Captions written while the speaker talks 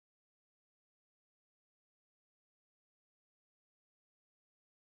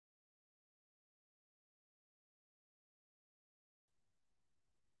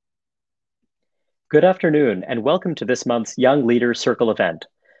Good afternoon, and welcome to this month's Young Leaders Circle event.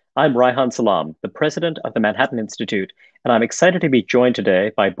 I'm Raihan Salam, the president of the Manhattan Institute, and I'm excited to be joined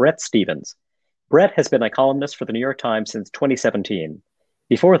today by Bret Stephens. Bret has been a columnist for the New York Times since 2017.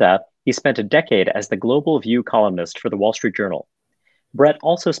 Before that, he spent a decade as the Global View columnist for the Wall Street Journal. Bret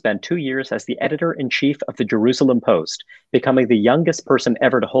also spent 2 years as the editor-in-chief of the Jerusalem Post, becoming the youngest person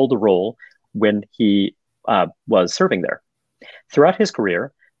ever to hold the role when he was serving there. Throughout his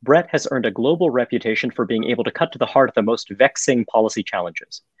career, Bret has earned a global reputation for being able to cut to the heart of the most vexing policy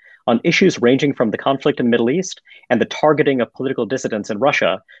challenges. On issues ranging from the conflict in the Middle East and the targeting of political dissidents in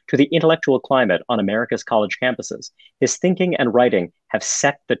Russia to the intellectual climate on America's college campuses, his thinking and writing have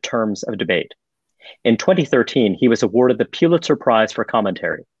set the terms of debate. In 2013, he was awarded the Pulitzer Prize for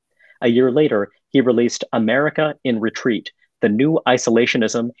commentary. A year later, he released America in Retreat, The New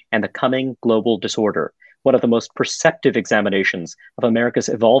Isolationism and the Coming Global Disorder, one of the most perceptive examinations of America's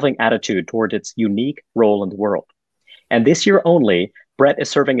evolving attitude toward its unique role in the world. And this year only, Bret is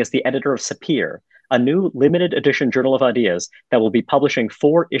serving as the editor of Sapir, a new limited edition journal of ideas that will be publishing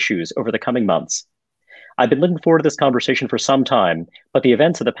 4 issues over the coming months. I've been looking forward to this conversation for some time, but the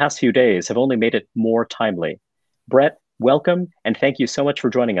events of the past few days have only made it more timely. Bret, welcome, and thank you so much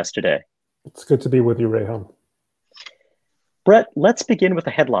for joining us today. It's good to be with you, Raihan. Bret, let's begin with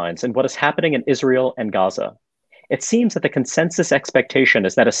the headlines and what is happening in Israel and Gaza. It seems that the consensus expectation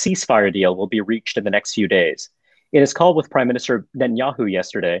is that a ceasefire deal will be reached in the next few days. In his call with Prime Minister Netanyahu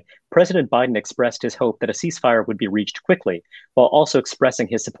yesterday, President Biden expressed his hope that a ceasefire would be reached quickly, while also expressing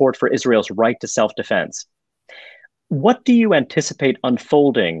his support for Israel's right to self-defense. What do you anticipate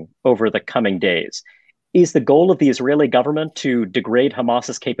unfolding over the coming days? Is the goal of the Israeli government to degrade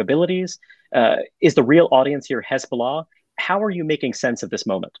Hamas's capabilities? Is the real audience here Hezbollah? How are you making sense of this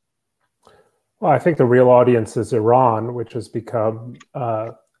moment? Well, I think the real audience is Iran, which has become,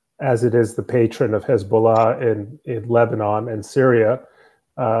 as it is the patron of Hezbollah in Lebanon and Syria,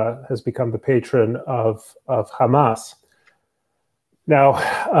 has become the patron of Hamas. Now,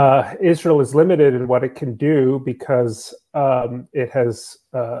 Israel is limited in what it can do because it has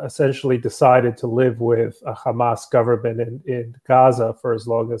essentially decided to live with a Hamas government in Gaza for as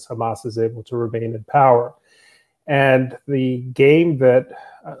long as Hamas is able to remain in power. And the game that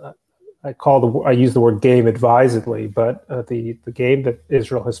I use the word game advisedly, but the game that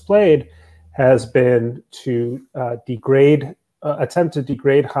Israel has played has been to attempt to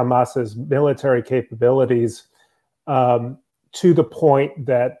degrade Hamas's military capabilities to the point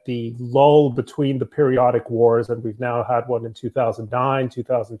that the lull between the periodic wars, and we've now had one in 2009,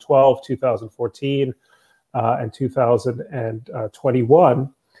 2012, 2014, and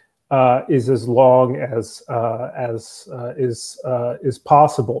 2021, is as long as is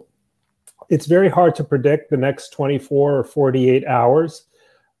possible. It's very hard to predict the next 24 or 48 hours.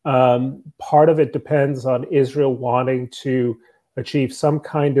 Part of it depends on Israel wanting to achieve some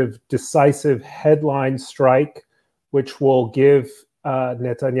kind of decisive headline strike, which will give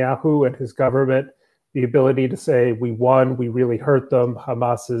Netanyahu and his government the ability to say, we won, we really hurt them,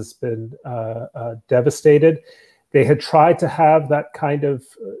 Hamas has been devastated. They had tried to have that kind of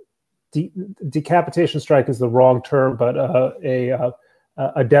decapitation strike is the wrong term, but a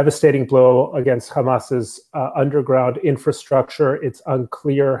devastating blow against Hamas's underground infrastructure. It's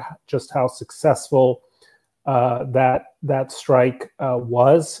unclear just how successful that strike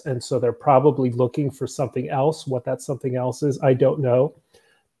was, and so they're probably looking for something else. What that something else is, I don't know.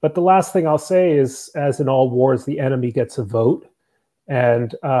 But the last thing I'll say is, as in all wars, the enemy gets a vote,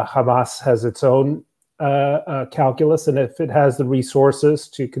 and Hamas has its own calculus, and if it has the resources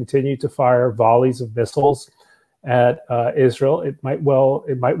to continue to fire volleys of missiles at Israel, it might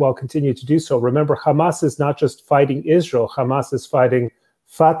well continue to do so. Remember, Hamas is not just fighting Israel. Hamas is fighting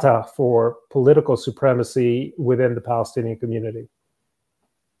Fatah for political supremacy within the Palestinian community.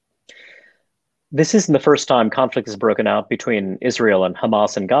 This isn't the first time conflict has broken out between Israel and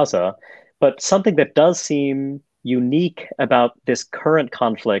Hamas in Gaza, but something that does seem unique about this current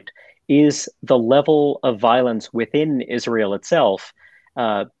conflict is the level of violence within Israel itself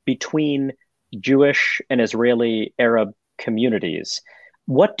between Jewish and Israeli Arab communities.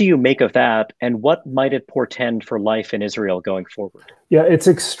 What do you make of that, and what might it portend for life in Israel going forward? Yeah, it's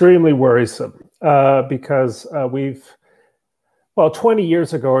extremely worrisome because 20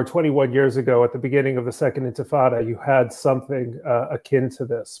 years ago or 21 years ago, at the beginning of the Second Intifada, you had something akin to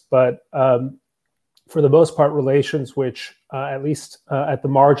this. But for the most part, relations which, at least at the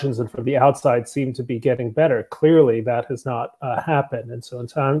margins and from the outside, seem to be getting better. Clearly, that has not happened. And so in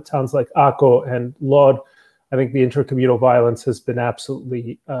towns like Akko and Lod, I think the intercommunal violence has been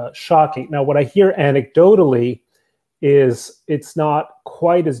absolutely shocking. Now, what I hear anecdotally is it's not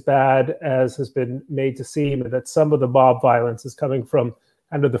quite as bad as has been made to seem, and that some of the mob violence is coming from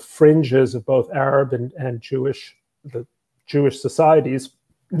kind of the fringes of both Arab and the Jewish societies,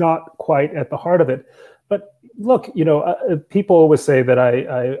 not quite at the heart of it. But look, people always say that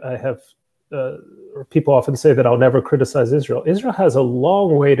I have, or people often say that I'll never criticize Israel. Israel has a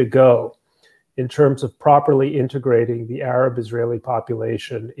long way to go in terms of properly integrating the Arab-Israeli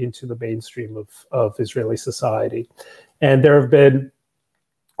population into the mainstream of Israeli society. And there have been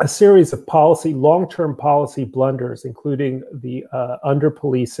a series of long-term policy blunders, including the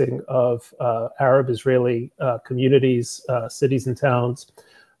under-policing of Arab-Israeli communities, cities and towns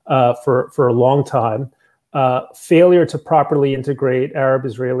for a long time, failure to properly integrate Arab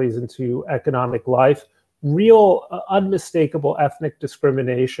Israelis into economic life, real unmistakable ethnic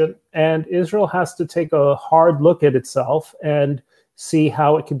discrimination. And Israel has to take a hard look at itself and see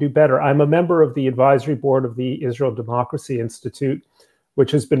how it can do better. I'm a member of the advisory board of the Israel Democracy Institute,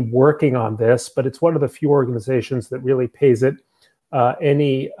 which has been working on this, but it's one of the few organizations that really pays it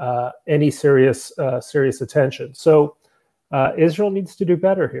any serious attention. So Israel needs to do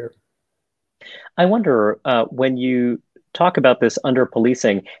better here. I wonder, when you talk about this under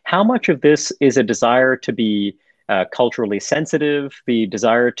policing, how much of this is a desire to be culturally sensitive, the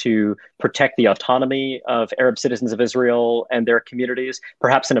desire to protect the autonomy of Arab citizens of Israel and their communities,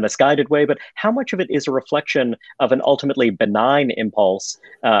 perhaps in a misguided way, but how much of it is a reflection of an ultimately benign impulse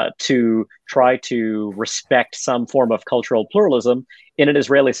to try to respect some form of cultural pluralism in an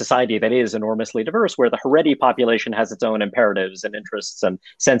Israeli society that is enormously diverse, where the Haredi population has its own imperatives and interests and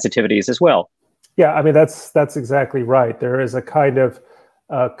sensitivities as well? Yeah, I mean, that's exactly right. There is a kind of,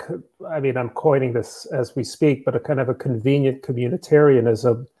 I'm coining this as we speak, but a kind of a convenient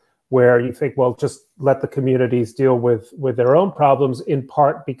communitarianism where you think, well, just let the communities deal with their own problems, in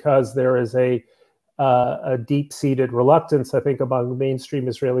part because there is a deep-seated reluctance, I think, among mainstream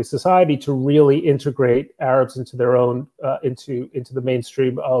Israeli society to really integrate Arabs into their own, into the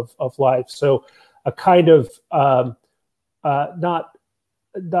mainstream of life. So a kind of not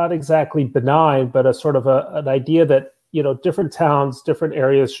exactly benign, but a sort of an idea that, different towns, different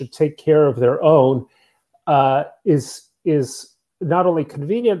areas should take care of their own, is not only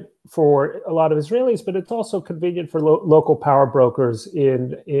convenient for a lot of Israelis, but it's also convenient for local power brokers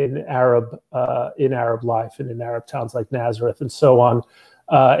in Arab life and in Arab towns like Nazareth and so on.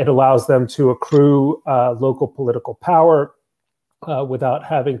 It allows them to accrue local political power without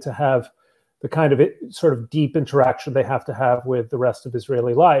having to have the kind of sort of deep interaction they have to have with the rest of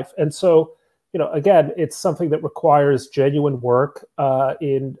Israeli life. And so, again, it's something that requires genuine work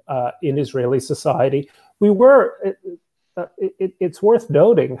in Israeli society. It's worth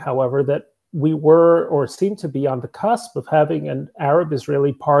noting, however, that we were or seem to be on the cusp of having an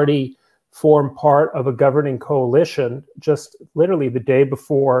Arab-Israeli party form part of a governing coalition just literally the day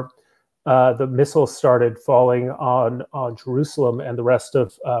before the missiles started falling on Jerusalem and the rest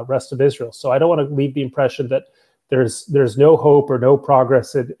of Israel. So I don't want to leave the impression that there's no hope or no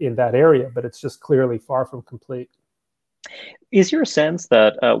progress in that area, but it's just clearly far from complete. Is your sense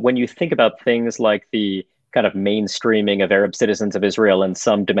that when you think about things like the kind of mainstreaming of Arab citizens of Israel in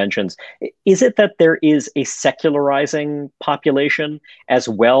some dimensions, is it that there is a secularizing population as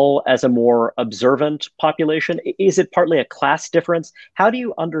well as a more observant population? Is it partly a class difference? How do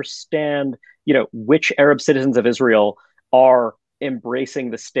you understand, which Arab citizens of Israel are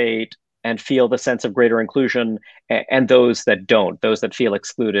embracing the state and feel the sense of greater inclusion, and those that don't, those that feel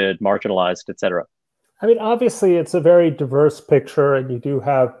excluded, marginalized, et cetera? I mean, obviously, it's a very diverse picture, and you do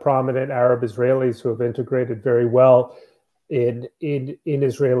have prominent Arab Israelis who have integrated very well in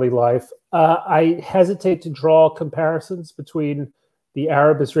Israeli life. I hesitate to draw comparisons between the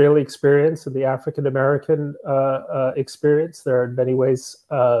Arab Israeli experience and the African American experience. They're in many ways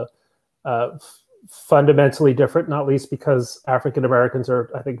fundamentally different, not least because African Americans are,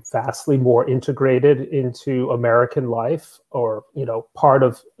 I think, vastly more integrated into American life, or part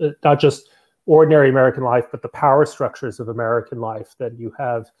of not just ordinary American life, but the power structures of American life that you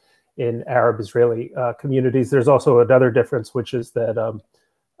have in Arab Israeli communities. There's also another difference, which is that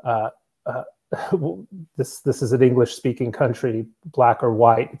this is an English-speaking country, black or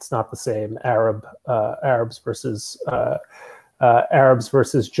white. It's not the same. Arabs versus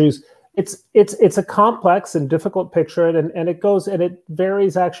Jews. It's a complex and difficult picture, and it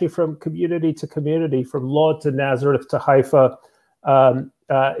varies actually from community to community, from Lod to Nazareth to Haifa.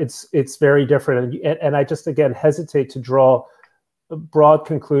 It's very different, and I just again hesitate to draw broad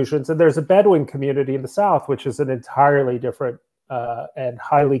conclusions. And there's a Bedouin community in the south, which is an entirely different and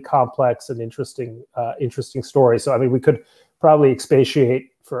highly complex and interesting story. So I mean, we could probably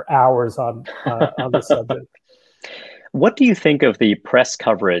expatiate for hours on the subject. What do you think of the press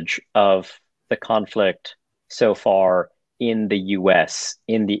coverage of the conflict so far in the US,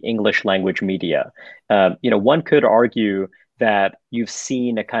 in the English language media? One could argue that you've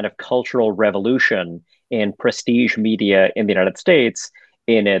seen a kind of cultural revolution in prestige media in the United States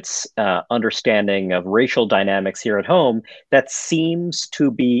in its understanding of racial dynamics here at home that seems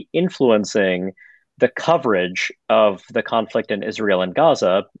to be influencing the coverage of the conflict in Israel and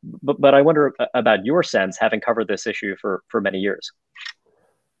Gaza. But I wonder about your sense, having covered this issue for many years.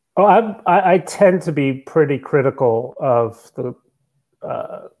 Oh, I tend to be pretty critical of the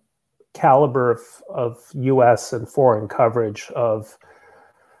caliber of U.S. and foreign coverage of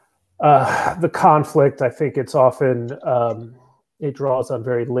the conflict. I think it's often it draws on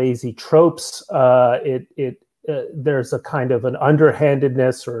very lazy tropes. There's a kind of an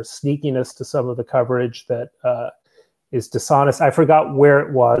underhandedness or sneakiness to some of the coverage that is dishonest. I forgot where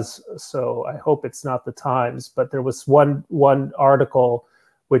it was, so I hope it's not the Times, but there was one article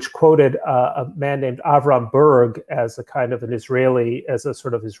which quoted a man named Avram Berg as a kind of as a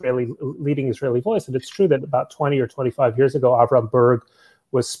sort of leading Israeli voice. And it's true that about 20 or 25 years ago, Avram Berg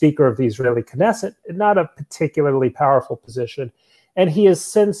was Speaker of the Israeli Knesset, not a particularly powerful position. And he has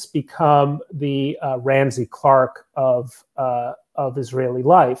since become the Ramsey Clark of Israeli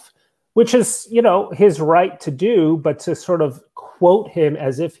life, which is, his right to do, but to sort of quote him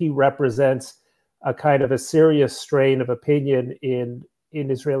as if he represents a kind of a serious strain of opinion in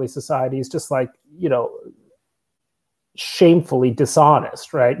Israeli society is just like, shamefully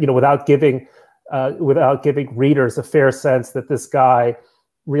dishonest, right? Without giving readers a fair sense that this guy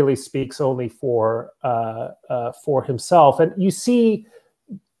really speaks only for himself. And you see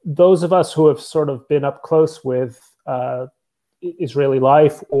those of us who have sort of been up close with Israeli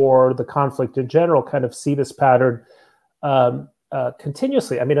life or the conflict in general kind of see this pattern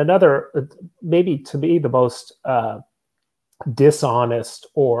continuously. I mean, maybe to me, the most dishonest,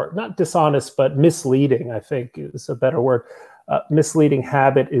 or not dishonest, but misleading, I think is a better word. Misleading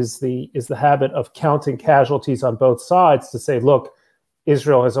habit is the habit of counting casualties on both sides to say, look,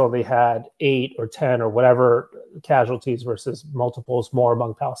 Israel has only had 8 or 10 or whatever casualties versus multiples more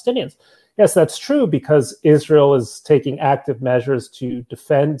among Palestinians. Yes, that's true, because Israel is taking active measures to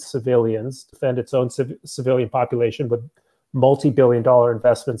defend civilians, defend its own civilian population with multi-billion-dollar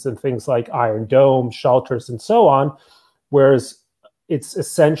investments in things like Iron Dome, shelters, and so on, whereas it's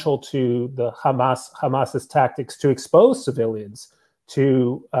essential to the Hamas's tactics to expose civilians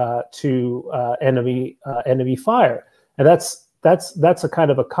to enemy fire, and that's a kind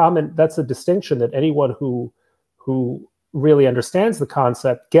of that's a distinction that anyone who really understands the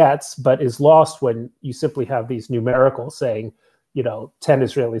concept gets, but is lost when you simply have these numericals saying, 10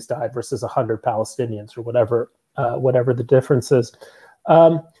 Israelis died versus 100 Palestinians, or whatever the difference is.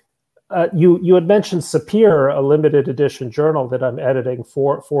 You had mentioned Sapir, a limited edition journal that I'm editing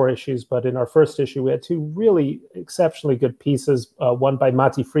for 4 issues, but in our first issue, we had 2 really exceptionally good pieces. One by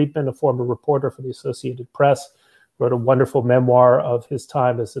Mati Friedman, a former reporter for the Associated Press, wrote a wonderful memoir of his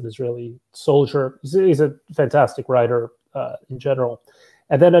time as an Israeli soldier. He's a fantastic writer in general.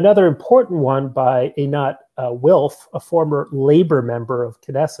 And then another important one by Einat Wilf, a former labor member of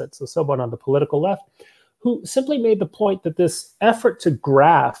Knesset, so someone on the political left, who simply made the point that this effort to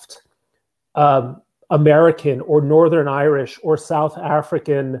graft American or Northern Irish or South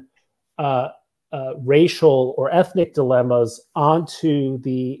African racial or ethnic dilemmas onto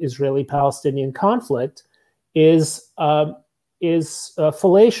the Israeli-Palestinian conflict is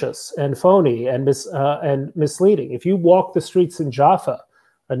fallacious and phony and misleading. If you walk the streets in Jaffa,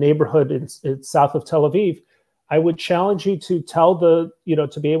 a neighborhood in south of Tel Aviv, I would challenge you to to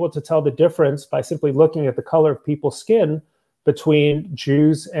be able to tell the difference by simply looking at the color of people's skin between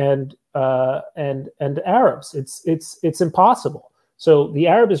Jews and Arabs. It's impossible. So the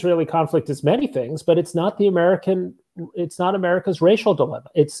Arab-Israeli conflict is many things, but it's not America's racial dilemma.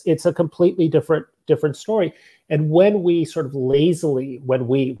 It's a completely different story. And when we sort of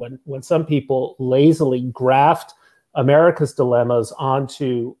when some people lazily graft America's dilemmas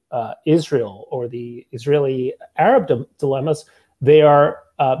onto Israel or the Israeli-Arab dilemmas, they are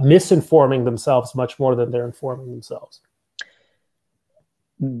misinforming themselves much more than they're informing themselves.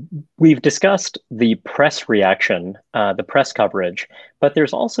 We've discussed the press reaction, the press coverage, but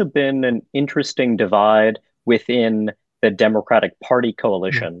there's also been an interesting divide within the Democratic Party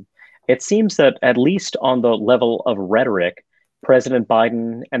coalition. Mm-hmm. It seems that at least on the level of rhetoric, President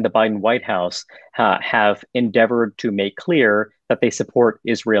Biden and the Biden White House have endeavored to make clear that they support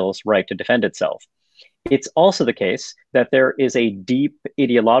Israel's right to defend itself. It's also the case that there is a deep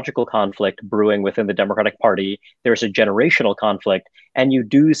ideological conflict brewing within the Democratic Party. There's a generational conflict, and you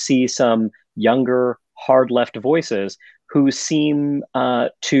do see some younger, hard left voices who seem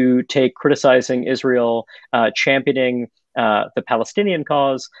to take criticizing Israel, championing the Palestinian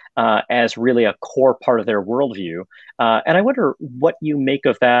cause as really a core part of their worldview. And I wonder what you make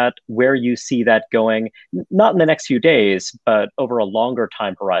of that, where you see that going, not in the next few days, but over a longer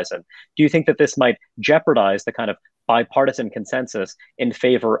time horizon. Do you think that this might jeopardize the kind of bipartisan consensus in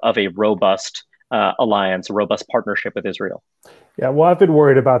favor of a robust alliance, a robust partnership with Israel? Yeah, well, I've been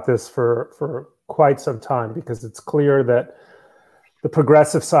worried about this for quite some time, because it's clear that the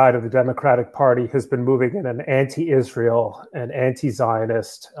progressive side of the Democratic Party has been moving in an anti-Israel and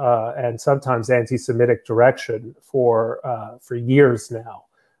anti-Zionist and sometimes anti-Semitic direction for years now.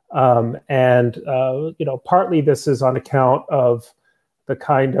 Partly this is on account of the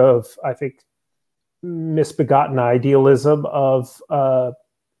kind of, I think, misbegotten idealism of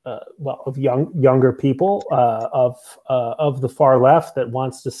younger people of the far left that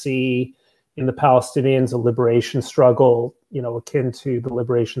wants to see in the Palestinians a liberation struggle, akin to the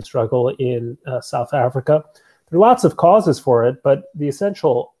liberation struggle in South Africa. There are lots of causes for it, but the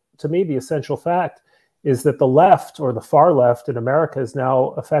essential fact is that the left, or the far left in America, is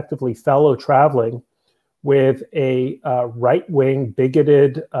now effectively fellow traveling with a right-wing,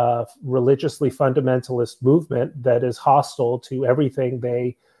 bigoted, religiously fundamentalist movement that is hostile to everything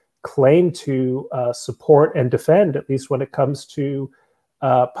they claim to support and defend, at least when it comes to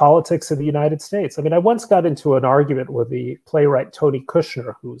politics in the United States. I mean, I once got into an argument with the playwright Tony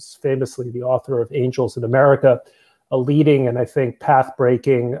Kushner, who's famously the author of Angels in America, a leading and I think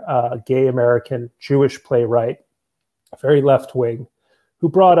path-breaking gay American Jewish playwright, very left-wing, who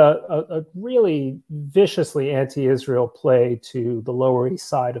brought a really viciously anti-Israel play to the Lower East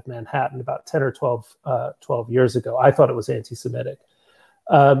Side of Manhattan about 10 or 12 years ago. I thought it was anti-Semitic.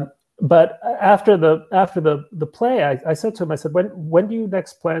 But after the play, I said to him, I said, when do you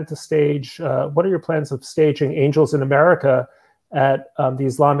next plan to stage, what are your plans of staging Angels in America at the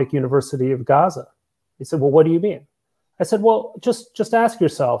Islamic University of Gaza? He said, well, what do you mean? I said, well, just ask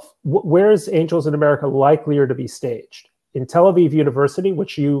yourself, where is Angels in America likelier to be staged? In Tel Aviv University,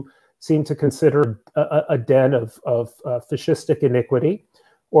 which you seem to consider a den of fascistic iniquity,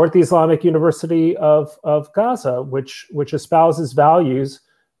 or at the Islamic University of Gaza, which espouses values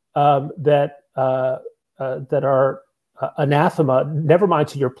that are anathema, never mind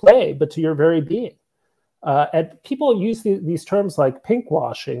to your play, but to your very being. And people use these terms like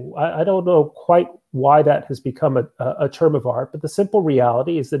pinkwashing. I don't know quite why that has become a term of art, but the simple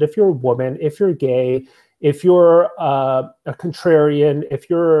reality is that if you're a woman, if you're gay, if you're a contrarian, if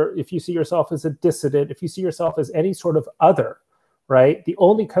you see yourself as a dissident, if you see yourself as any sort of other, right? The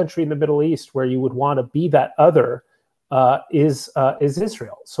only country in the Middle East where you would want to be that other is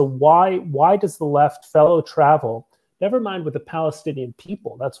Israel. So why does the left fellow travel? Never mind with the Palestinian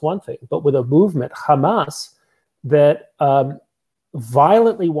people, that's one thing, but with a movement, Hamas, that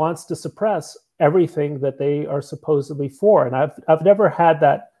violently wants to suppress everything that they are supposedly for. And I've never had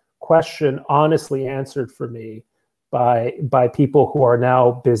that question honestly answered for me by people who are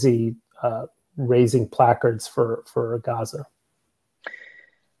now busy raising placards for Gaza.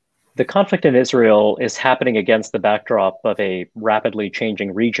 The conflict in Israel is happening against the backdrop of a rapidly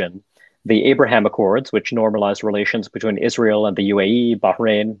changing region. The Abraham Accords, which normalized relations between Israel and the UAE,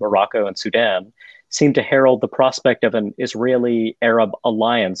 Bahrain, Morocco, and Sudan, seem to herald the prospect of an Israeli-Arab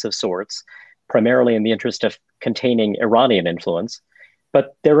alliance of sorts, primarily in the interest of containing Iranian influence.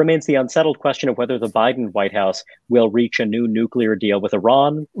 But there remains the unsettled question of whether the Biden White House will reach a new nuclear deal with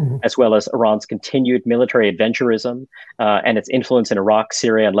Iran, as well as Iran's continued military adventurism and its influence in Iraq,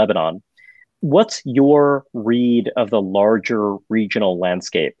 Syria, and Lebanon. What's your read of the larger regional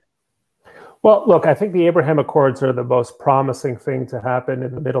landscape? Well, look, I think the Abraham Accords are the most promising thing to happen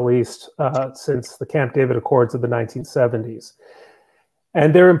in the Middle East since the Camp David Accords of the 1970s.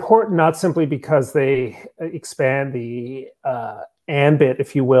 And they're important not simply because they expand the ambit,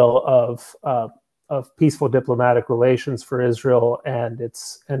 if you will, of peaceful diplomatic relations for Israel and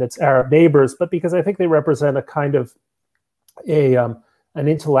its Arab neighbors, but because I think they represent a kind of an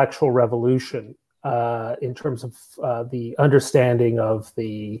intellectual revolution in terms of the understanding of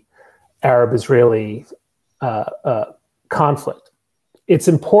the Arab-Israeli conflict. It's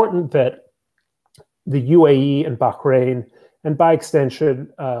important that the UAE and Bahrain, and by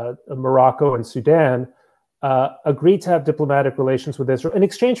extension, Morocco and Sudan, agreed to have diplomatic relations with Israel in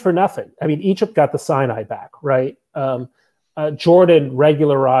exchange for nothing. I mean, Egypt got the Sinai back, right? Jordan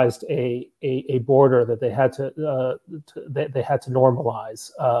regularized a border that they had to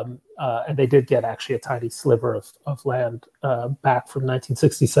normalize, and they did get actually a tiny sliver of land back from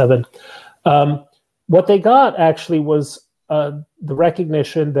 1967. What they got actually was the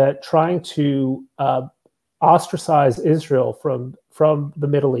recognition that trying to ostracize Israel from the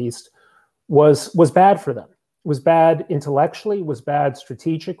Middle East was bad for them. It was bad intellectually, was bad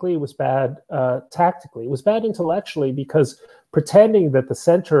strategically, was bad tactically. It was bad intellectually because pretending that the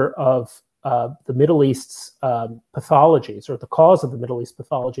center of the Middle East's pathologies, or the cause of the Middle East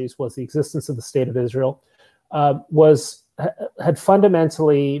pathologies, was the existence of the State of Israel, had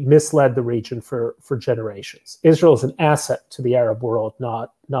fundamentally misled the region for generations. Israel is an asset to the Arab world,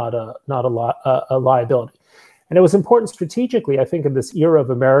 not a liability. And it was important strategically, I think, in this era of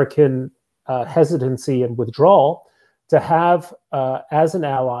American hesitancy and withdrawal, to have, as an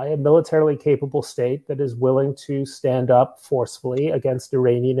ally, a militarily capable state that is willing to stand up forcefully against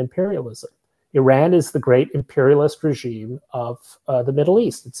Iranian imperialism. Iran is the great imperialist regime of the Middle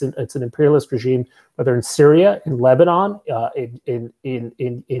East. It's an imperialist regime, whether in Syria, in Lebanon, in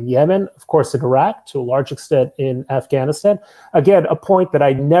Yemen, of course in Iraq, to a large extent in Afghanistan. Again, a point that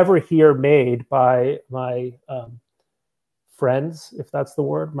I never hear made by my friends, if that's the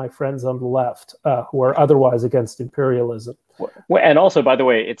word, my friends on the left, who are otherwise against imperialism. Well, and also, by the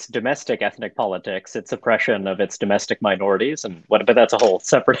way, it's domestic ethnic politics. It's oppression of its domestic minorities, but that's a whole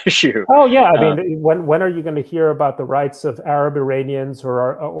separate issue. Oh yeah, I mean, when are you going to hear about the rights of Arab Iranians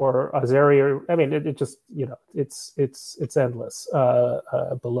or Azeri? I mean, it just, you know, it's endless.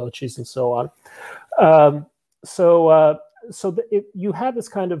 Balochis and so on. You had this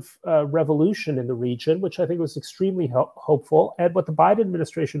kind of revolution in the region, which I think was extremely hopeful. And what the Biden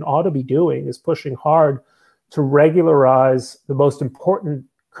administration ought to be doing is pushing hard to regularize the most important,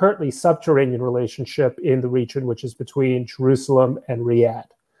 currently subterranean relationship in the region, which is between Jerusalem and Riyadh.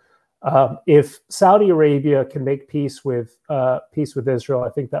 If Saudi Arabia can make peace with Israel, I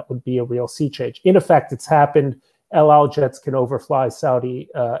think that would be a real sea change. In effect, it's happened. El Al jets can overfly Saudi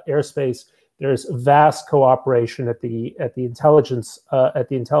airspace. There's vast cooperation at the intelligence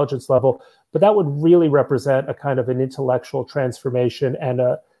level, but that would really represent a kind of an intellectual transformation and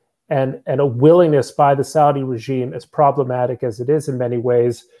a willingness by the Saudi regime, as problematic as it is in many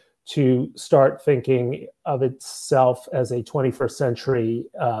ways, to start thinking of itself as a 21st century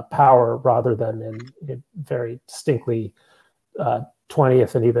power rather than in very distinctly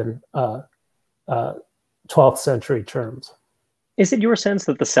 20th and even 12th century terms. Is it your sense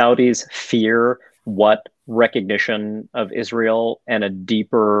that the Saudis fear what recognition of Israel and a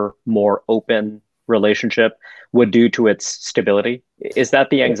deeper, more open relationship would do to its stability? Is that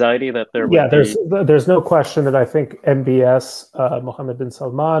the anxiety that there would be? There's no question that I think MBS, Mohammed bin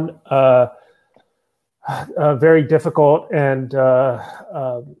Salman, very difficult and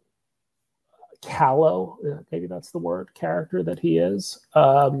callow, maybe that's the word, character that he is,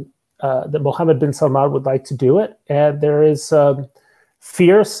 that Mohammed bin Salman would like to do it. And there is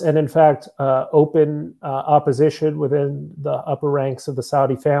fierce and, in fact, open opposition within the upper ranks of the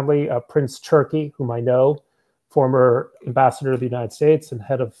Saudi family. Prince Turki, whom I know, former ambassador of the United States and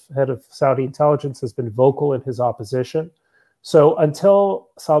head of Saudi intelligence, has been vocal in his opposition. So until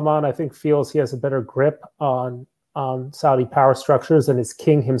Salman, I think, feels he has a better grip on Saudi power structures and is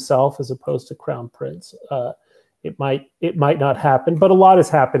king himself as opposed to crown prince, it might not happen. But a lot is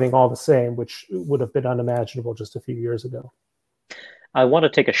happening all the same, which would have been unimaginable just a few years ago. I want to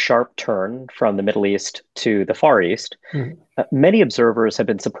take a sharp turn from the Middle East to the Far East. Many observers have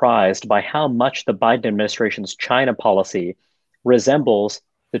been surprised by how much the Biden administration's China policy resembles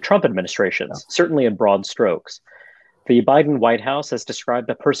the Trump administration's, certainly in broad strokes. The Biden White House has described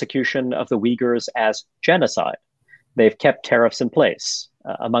the persecution of the Uyghurs as genocide. They've kept tariffs in place,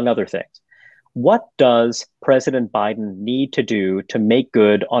 among other things. What does President Biden need to do to make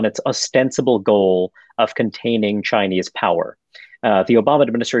good on its ostensible goal of containing Chinese power? The Obama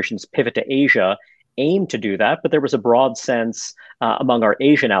administration's pivot to Asia aimed to do that, but there was a broad sense among our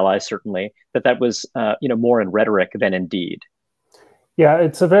Asian allies, certainly, that was more in rhetoric than in deed. Yeah,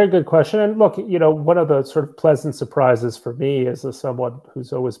 it's a very good question. And look, one of the sort of pleasant surprises for me as someone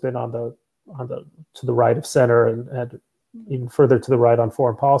who's always been to the right of center and even further to the right on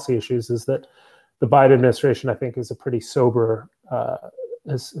foreign policy issues is that the Biden administration, I think, is a pretty sober,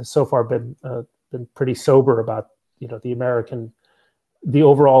 has so far been pretty sober about the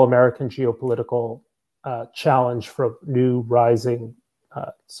overall American geopolitical challenge from new rising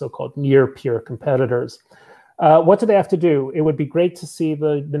so-called near-peer competitors. What do they have to do? It would be great to see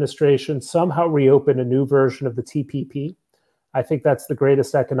the administration somehow reopen a new version of the TPP. I think that's the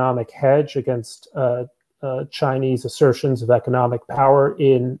greatest economic hedge against Chinese assertions of economic power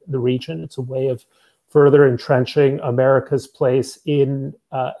in the region. It's a way of further entrenching America's place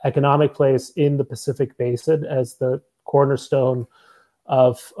economic place in the Pacific Basin as the cornerstone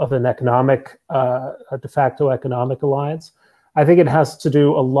of an economic, de facto economic alliance. I think it has to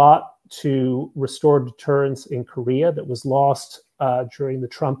do a lot to restore deterrence in Korea that was lost during the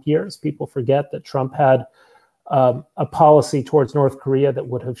Trump years. People forget that Trump had a policy towards North Korea that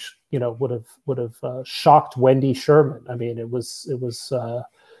would have shocked Wendy Sherman. I mean, it was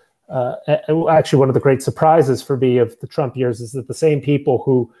actually one of the great surprises for me of the Trump years is that the same people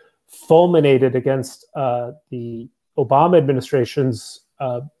who fulminated against the Obama administration's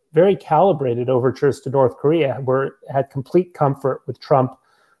very calibrated overtures to North Korea had complete comfort with Trump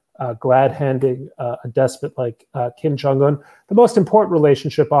glad-handing a despot like Kim Jong-un. The most important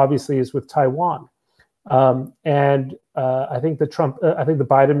relationship, obviously, is with Taiwan. I think the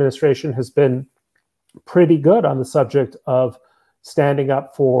Biden administration has been pretty good on the subject of standing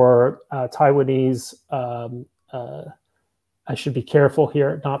up for Taiwanese. I should be careful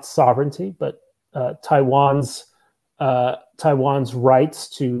here, not sovereignty, but Taiwan's rights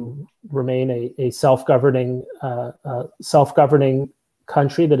to remain a self-governing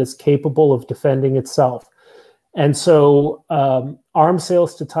country that is capable of defending itself. And so arms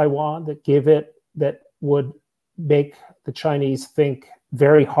sales to Taiwan that would make the Chinese think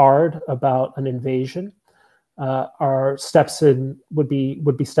very hard about an invasion would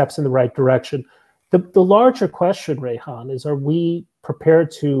be steps in the right direction. The larger question, Rehan, is, are we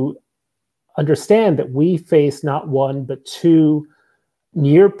prepared to understand that we face not one, but two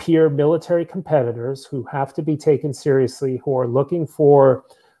near-peer military competitors who have to be taken seriously, who are looking for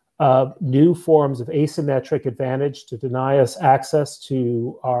new forms of asymmetric advantage to deny us access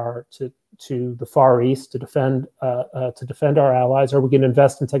to the Far East to defend our allies? Are we going to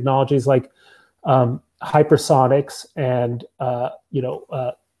invest in technologies like hypersonics and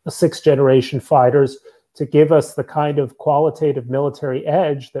sixth-generation fighters to give us the kind of qualitative military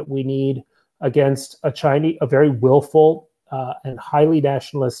edge that we need against a very willful and highly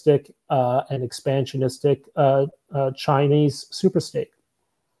nationalistic and expansionistic Chinese superstate?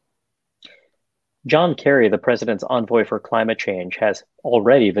 John Kerry, the president's envoy for climate change, has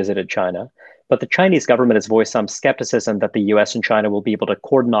already visited China, but the Chinese government has voiced some skepticism that the US and China will be able to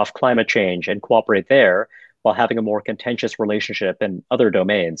cordon off climate change and cooperate there while having a more contentious relationship in other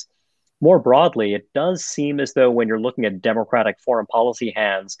domains. More broadly, it does seem as though when you're looking at democratic foreign policy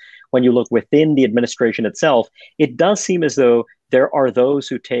hands, when you look within the administration itself, it does seem as though there are those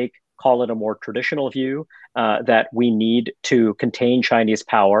who call it a more traditional view, that we need to contain Chinese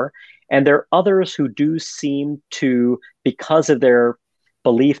power. And there are others who do seem to, because of their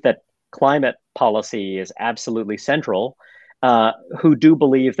belief that climate policy is absolutely central, who do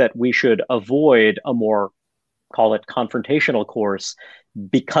believe that we should avoid a more, call it, confrontational course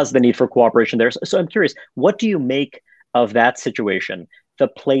because of the need for cooperation there. So I'm curious, what do you make of that situation, the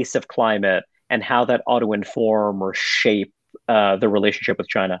place of climate, and how that ought to inform or shape the relationship with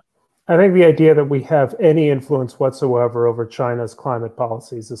China? I think the idea that we have any influence whatsoever over China's climate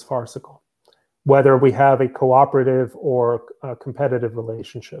policies is farcical, whether we have a cooperative or a competitive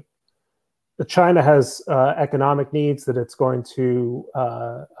relationship. China has economic needs that it's going to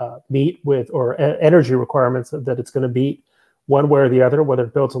meet with, or energy requirements that it's going to meet one way or the other, whether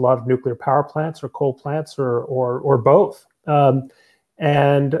it builds a lot of nuclear power plants or coal plants or both.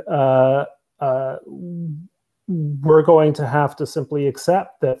 We're going to have to simply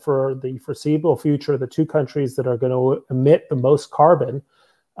accept that for the foreseeable future, the two countries that are going to emit the most carbon,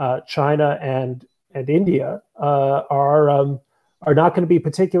 China and India, are not going to be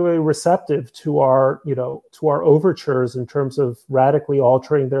particularly receptive to our overtures in terms of radically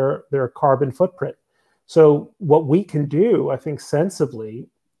altering their carbon footprint. So what we can do, I think, sensibly,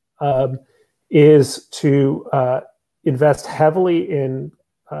 is to invest heavily in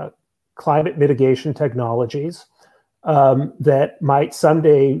climate mitigation technologies that might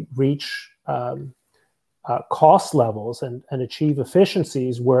someday reach cost levels and achieve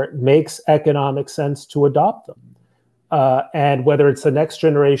efficiencies where it makes economic sense to adopt them. And whether it's the next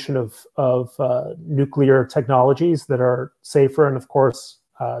generation of nuclear technologies that are safer and, of course,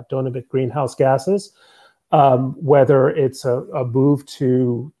 don't emit greenhouse gases, whether it's a move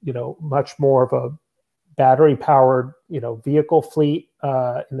to much more of a battery-powered vehicle fleet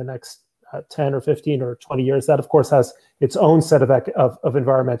in the next 10 or 15 or 20 years, that of course has its own set of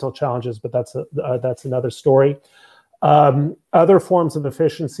environmental challenges, but that's another story. Other forms of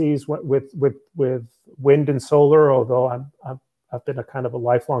efficiencies with wind and solar, although I've been a kind of a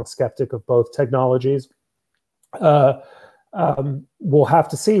lifelong skeptic of both technologies. We'll have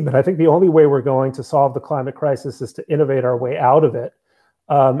to see, but I think the only way we're going to solve the climate crisis is to innovate our way out of it,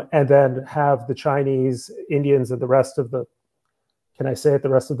 and then have the Chinese, Indians, and the rest of the, the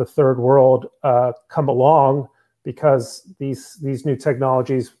rest of the third world come along, because these new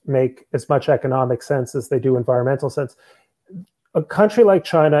technologies make as much economic sense as they do environmental sense. a country like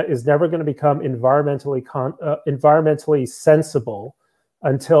China is never going to become environmentally sensible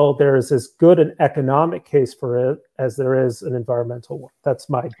until there is as good an economic case for it as there is an environmental one. That's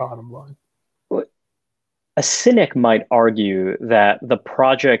my bottom line. A cynic might argue that the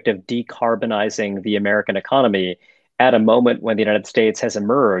project of decarbonizing the American economy at a moment when the United States has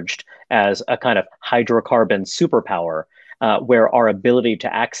emerged as a kind of hydrocarbon superpower, where our ability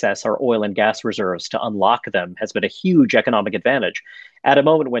to access our oil and gas reserves to unlock them has been a huge economic advantage. At a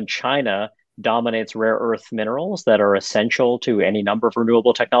moment when China dominates rare earth minerals that are essential to any number of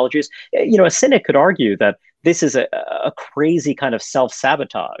renewable technologies, a cynic could argue that this is a crazy kind of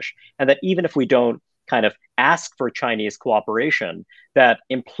self-sabotage, and that even if we don't kind of ask for Chinese cooperation, that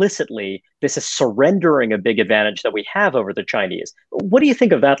implicitly this is surrendering a big advantage that we have over the Chinese. What do you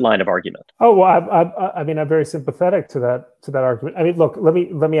think of that line of argument? Oh, well, I mean, I'm very sympathetic to that argument. I mean, look, let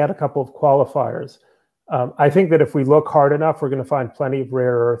me add a couple of qualifiers. I think that if we look hard enough, we're going to find plenty of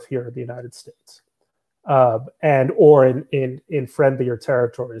rare earth here in the United States, or in friendlier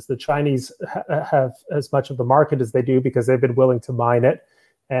territories. The Chinese have as much of the market as they do because they've been willing to mine it,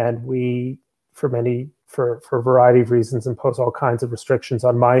 and we, for a variety of reasons, impose all kinds of restrictions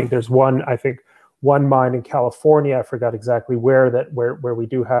on mining. There's one mine in California, I forgot exactly where we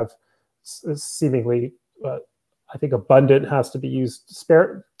do have seemingly, I think abundant, has to be used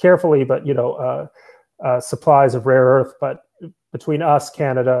carefully, but supplies of rare earth. But between us,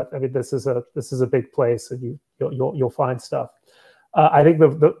 Canada, I mean, this is a big place, and you'll find stuff. I think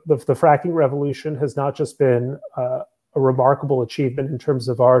the fracking revolution has not just been a remarkable achievement in terms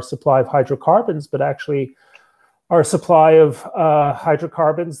of our supply of hydrocarbons, but actually our supply of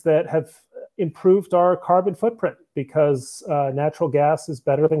hydrocarbons that have improved our carbon footprint, because natural gas is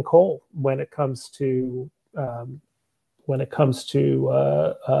better than coal when it comes to the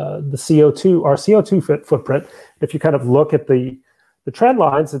CO2, our CO2 footprint. If you kind of look at the trend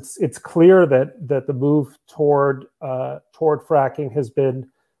lines, it's clear that the move toward fracking has been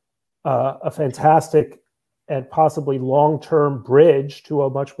a fantastic and possibly long-term bridge to a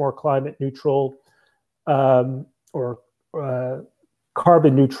much more climate neutral or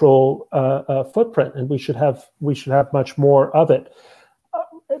carbon neutral footprint, and we should have much more of it.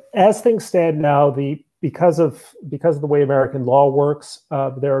 As things stand now, because of the way American law works,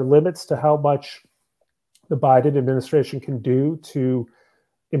 there are limits to how much the Biden administration can do to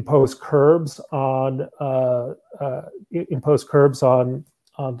impose curbs on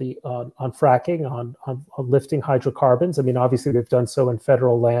fracking, on lifting hydrocarbons. I mean, obviously they've done so in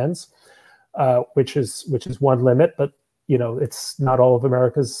federal lands, which is one limit, but it's not all of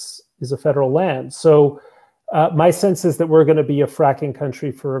America's is a federal land. So my sense is that we're going to be a fracking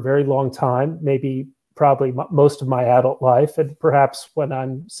country for a very long time, probably most of my adult life, and perhaps when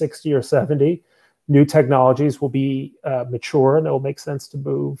I'm 60 or 70, new technologies will be mature, and it will make sense to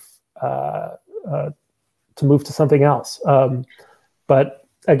move to something else. But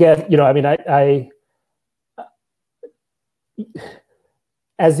again, I mean,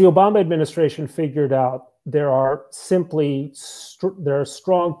 as the Obama administration figured out, there are strong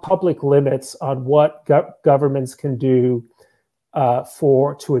public limits on what governments can do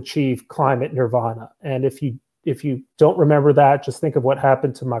to achieve climate nirvana. And if you don't remember that, just think of what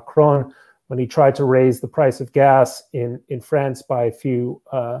happened to Macron when he tried to raise the price of gas in France by a few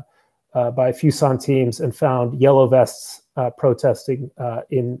centimes and found yellow vests protesting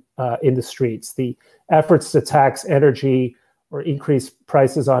in the streets. The efforts to tax energy or increase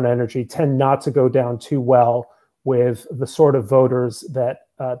prices on energy tend not to go down too well with the sort of voters that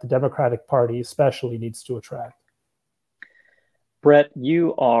the Democratic Party especially needs to attract. Bret,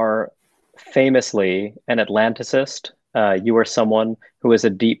 you are famously an Atlanticist. You are someone who is a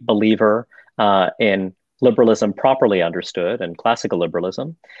deep believer in liberalism properly understood and classical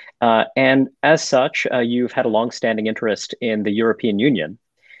liberalism. And as such, you've had a longstanding interest in the European Union.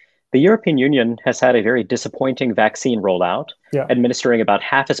 The European Union has had a very disappointing vaccine rollout, administering about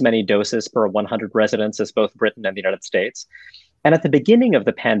half as many doses per 100 residents as both Britain and the United States. And at the beginning of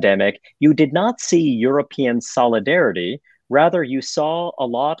the pandemic, you did not see European solidarity. Rather, you saw a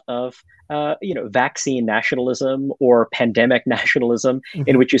lot of vaccine nationalism or pandemic nationalism,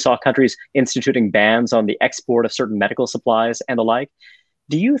 in which you saw countries instituting bans on the export of certain medical supplies and the like.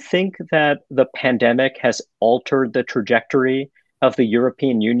 Do you think that the pandemic has altered the trajectory of the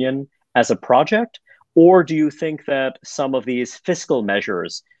European Union as a project? Or do you think that some of these fiscal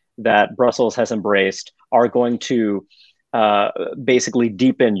measures that Brussels has embraced are going to basically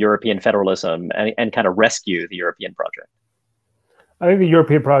deepen European federalism and kind of rescue the European project? I think the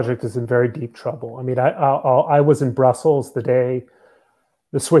European project is in very deep trouble. I mean, I was in Brussels the day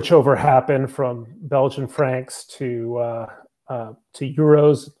the switchover happened from Belgian francs to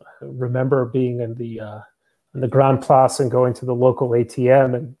euros. I remember being in the Grand Place and going to the local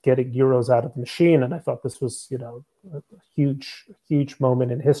ATM and getting euros out of the machine. And I thought this was, a huge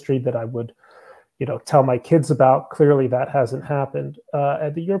moment in history that I would, tell my kids about. Clearly that hasn't happened.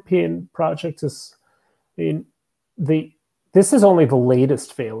 And the European project is, this is only the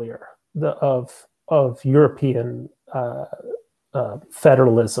latest failure of European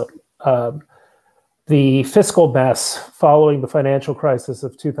federalism. The fiscal mess following the financial crisis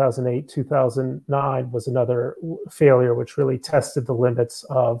of 2008, 2009 was another failure, which really tested the limits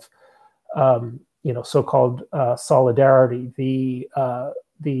of, so-called solidarity. The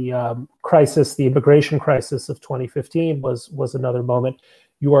crisis, the immigration crisis of 2015 was another moment.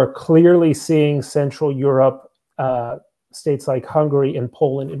 You are clearly seeing Central Europe, states like Hungary and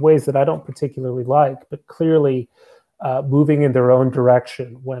Poland, in ways that I don't particularly like, but clearly moving in their own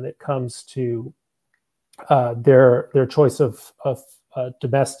direction when it comes to their choice of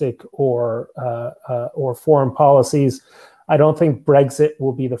domestic or foreign policies. I don't think Brexit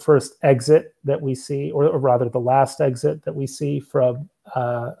will be the first exit that we see, or rather the last exit that we see from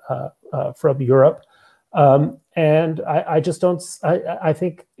Europe. And I just don't. I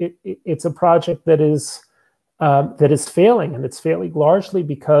think it's a project that is failing, and it's failing largely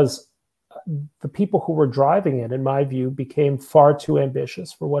because the people who were driving it, in my view, became far too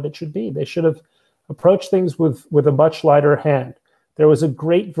ambitious for what it should be. They should have approached things with a much lighter hand. There was a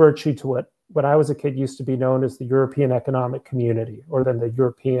great virtue to it. When I was a kid, used to be known as the European Economic Community, or then the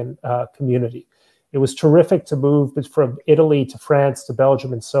European Community. It was terrific to move from Italy to France to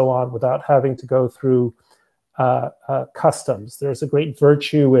Belgium and so on without having to go through customs. There's a great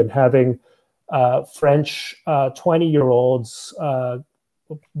virtue in having French 20-year-olds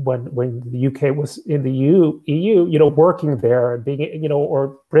when the UK was in the EU, working there and being,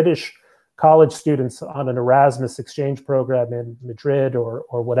 or British college students on an Erasmus exchange program in Madrid or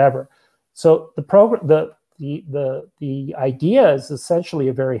whatever. So the program, the idea is essentially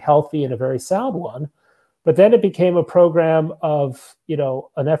a very healthy and a very sound one, but then it became a program of,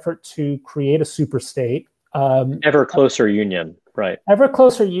 an effort to create a super state. Ever closer union, right? Ever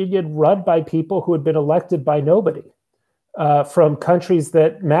closer union run by people who had been elected by nobody. From countries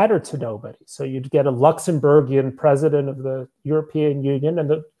that mattered to nobody. So you'd get a Luxembourgian president of the European Union,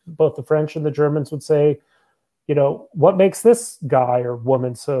 and both the French and the Germans would say, what makes this guy or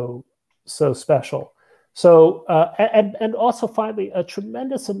woman so special? So, and also finally, a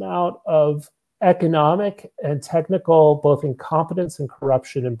tremendous amount of economic and technical, both incompetence and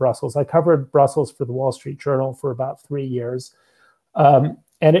corruption in Brussels. I covered Brussels for the Wall Street Journal for about 3 years. And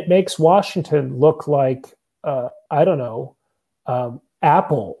it makes Washington look like, I don't know,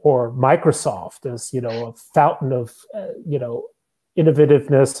 Apple or Microsoft as, a fountain of,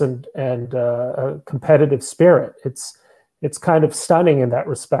 innovativeness and a competitive spirit. It's kind of stunning in that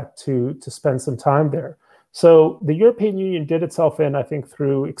respect to spend some time there. So the European Union did itself in, I think,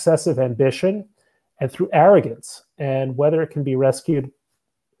 through excessive ambition and through arrogance. And whether it can be rescued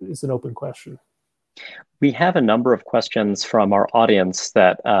is an open question. We have a number of questions from our audience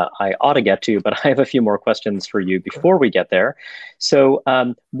that I ought to get to, but I have a few more questions for you before we get there. So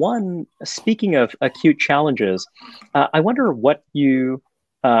one, speaking of acute challenges, I wonder what you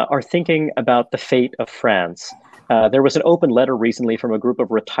are thinking about the fate of France. There was an open letter recently from a group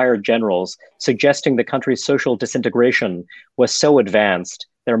of retired generals suggesting the country's social disintegration was so advanced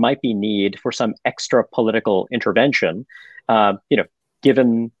there might be need for some extra political intervention,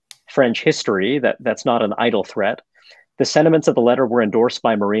 given French history, that's not an idle threat. The sentiments of the letter were endorsed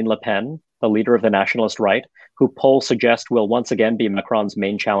by Marine Le Pen, the leader of the nationalist right, who polls suggest will once again be Macron's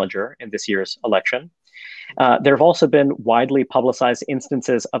main challenger in this year's election. There have also been widely publicized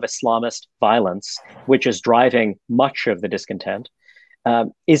instances of Islamist violence, which is driving much of the discontent.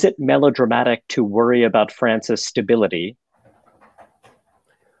 Is it melodramatic to worry about France's stability?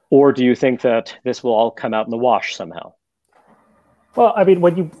 Or do you think that this will all come out in the wash somehow? Well, I mean,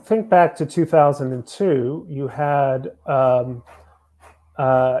 when you think back to 2002, you had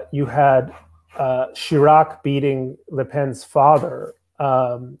Chirac beating Le Pen's father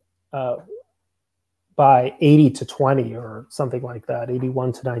by 80-20 or something like that,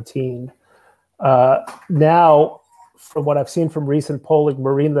 81-19. Now, from what I've seen from recent polling,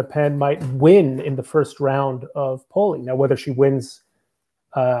 Marine Le Pen might win in the first round of polling. Now, whether she wins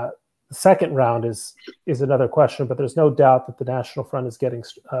the second round is another question, but there's no doubt that the National Front is getting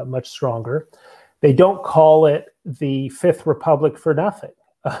much stronger. They don't call it the Fifth Republic for nothing,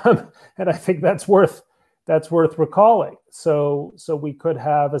 and I think that's worth recalling. So we could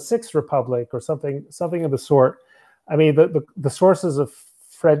have a Sixth Republic or something of the sort. I mean, the sources of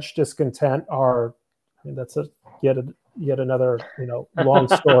French discontent are, I mean, that's yet yet another, long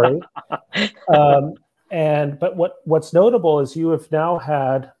story. But what's notable is you have now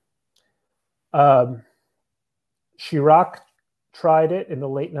had Chirac tried it in the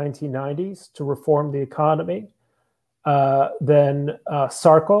late 1990s to reform the economy. Then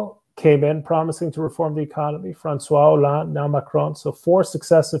Sarko came in promising to reform the economy. Francois Hollande, now Macron. So 4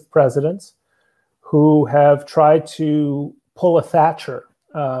 successive presidents who have tried to pull a Thatcher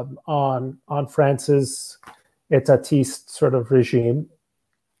on France's etatiste sort of regime.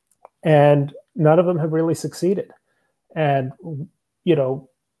 And none of them have really succeeded. And,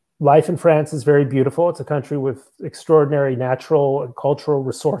 life in France is very beautiful. It's a country with extraordinary natural and cultural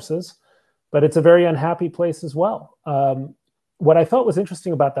resources, but it's a very unhappy place as well. What I felt was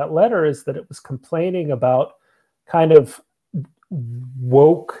interesting about that letter is that it was complaining about kind of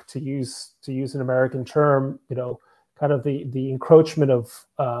woke, to use an American term, kind of the encroachment of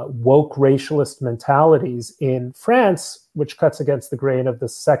woke racialist mentalities in France, which cuts against the grain of the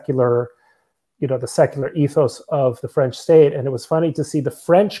secular ethos of the French state. And it was funny to see the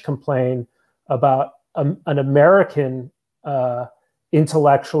French complain about an American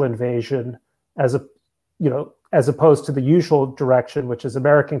intellectual invasion as opposed to the usual direction, which is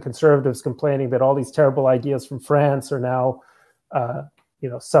American conservatives complaining that all these terrible ideas from France are now,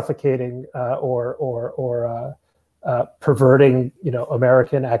 suffocating or perverting,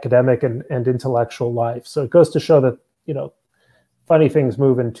 American academic and intellectual life. So it goes to show that, funny things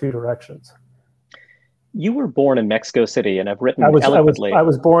move in 2 directions. You were born in Mexico City, and I've written eloquently. I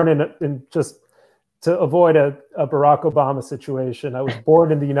was born in just to avoid a Barack Obama situation. I was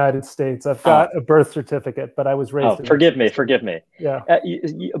born in the United States. I've got a birth certificate, but I was raised. Oh, forgive me. Yeah.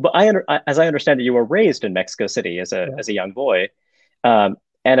 But as I understand it, you were raised in Mexico City as a young boy, and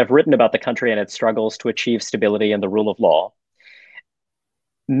have written about the country and its struggles to achieve stability and the rule of law.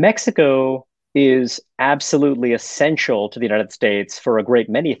 Mexico is absolutely essential to the United States for a great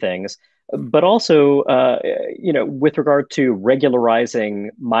many things, but also, with regard to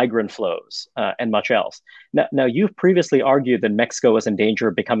regularizing migrant flows and much else. Now, you've previously argued that Mexico is in danger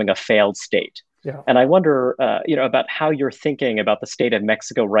of becoming a failed state. Yeah. And I wonder, about how you're thinking about the state of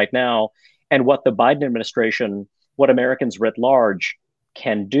Mexico right now and what the Biden administration, what Americans writ large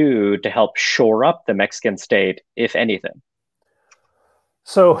can do to help shore up the Mexican state, if anything.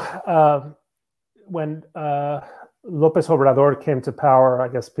 So when López Obrador came to power, I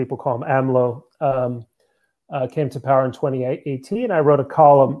guess people call him AMLO, came to power in 2018. I wrote a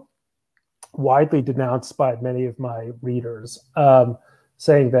column widely denounced by many of my readers,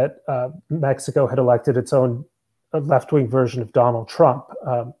 saying that Mexico had elected its own left-wing version of Donald Trump,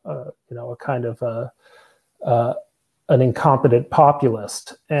 a kind of an incompetent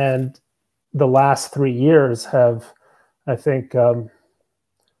populist. And the last 3 years have, I think,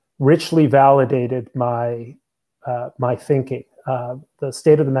 richly validated my thinking. The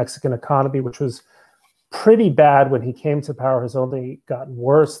state of the Mexican economy, which was pretty bad when he came to power, has only gotten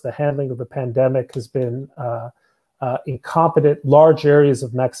worse. The handling of the pandemic has been incompetent. Large areas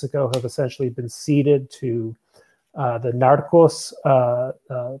of Mexico have essentially been ceded to the narcos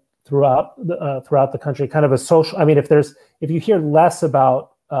throughout the country. Kind of a social. I mean, if you hear less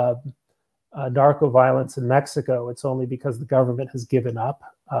about narco violence in Mexico, it's only because the government has given up,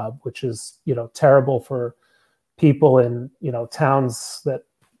 which is terrible for people in towns that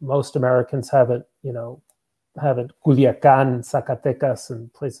most Americans haven't Culiacan, Zacatecas,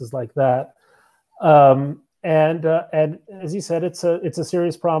 and places like that. And as you said, it's a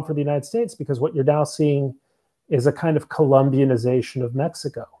serious problem for the United States, because what you're now seeing is a kind of Colombianization of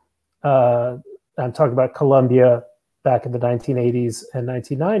Mexico. I'm talking about Colombia back in the 1980s and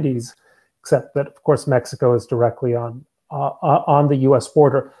 1990s, except that, of course, Mexico is directly on the U.S.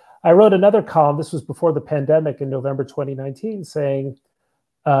 border. I wrote another column, this was before the pandemic in November 2019, saying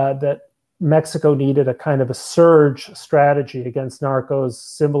that Mexico needed a kind of a surge strategy against narcos,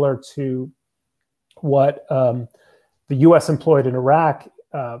 similar to what the U.S. employed in Iraq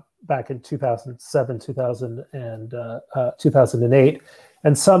back in 2007, 2008.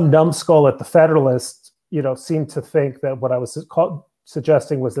 And some numbskull at the Federalist, seemed to think that what I was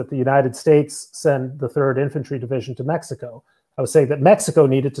suggesting was that the United States send the 3rd Infantry Division to Mexico. I was saying that Mexico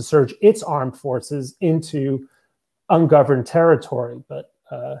needed to surge its armed forces into ungoverned territory, but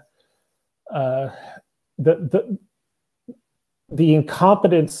the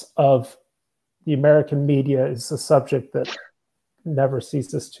incompetence of the American media is a subject that never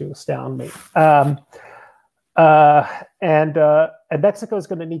ceases to astound me. And Mexico is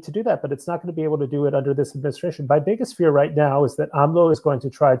going to need to do that, but it's not going to be able to do it under this administration. My biggest fear right now is that AMLO is going to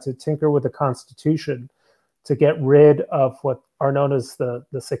try to tinker with the Constitution to get rid of what are known as the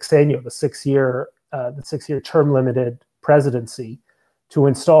sexenio, the 6-year the 6-year term-limited presidency to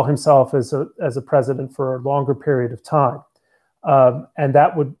install himself as a president for a longer period of time. And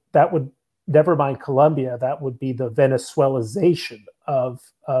that would, never mind Colombia, that would be the Venezuelization of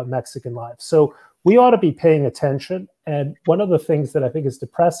Mexican life. So we ought to be paying attention. And one of the things that I think is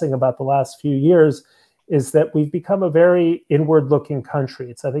depressing about the last few years is that we've become a very inward-looking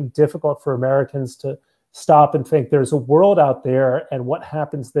country. It's, I think, difficult for Americans to stop and think there's a world out there, and what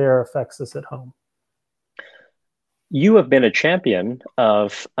happens there affects us at home. You have been a champion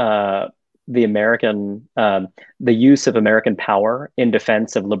of the American, the use of American power in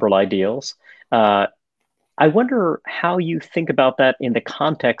defense of liberal ideals. I wonder how you think about that in the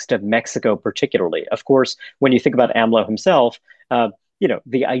context of Mexico, particularly. Of course, when you think about AMLO himself,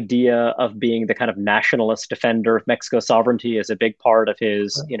 the idea of being the kind of nationalist defender of Mexico's sovereignty is a big part of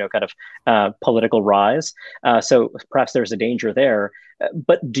his, political rise. So perhaps there's a danger there.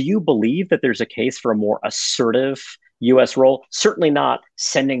 But do you believe that there's a case for a more assertive U.S. role? Certainly not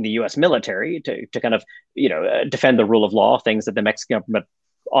sending the U.S. military to kind of, defend the rule of law, things that the Mexican government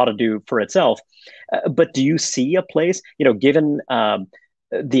ought to do for itself. But do you see a place, given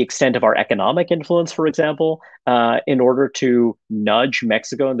the extent of our economic influence, for example, in order to nudge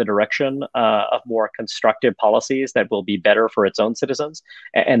Mexico in the direction of more constructive policies that will be better for its own citizens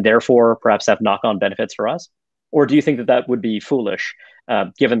and therefore perhaps have knock-on benefits for us? Or do you think that that would be foolish,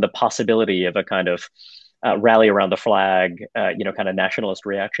 given the possibility of a kind of rally around the flag, kind of nationalist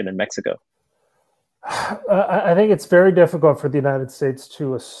reaction in Mexico? I think it's very difficult for the United States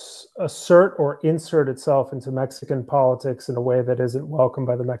to assert or insert itself into Mexican politics in a way that isn't welcomed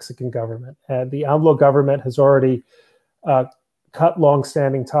by the Mexican government. And the AMLO government has already cut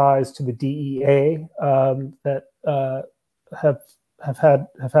longstanding ties to the DEA that have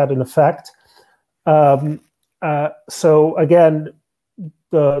had an effect. So again,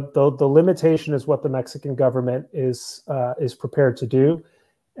 the limitation is what the Mexican government is prepared to do.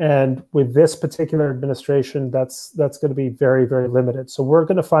 And with this particular administration, that's going to be very, very limited. So we're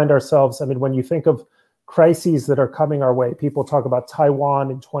going to find ourselves, I mean, when you think of crises that are coming our way, people talk about Taiwan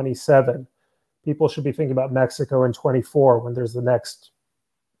in 27. People should be thinking about Mexico in 24 when there's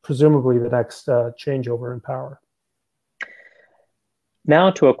presumably the next changeover in power.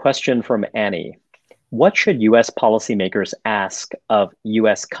 Now to a question from Annie. What should U.S. policymakers ask of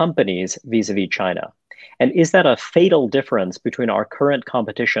U.S. companies vis-a-vis China? And is that a fatal difference between our current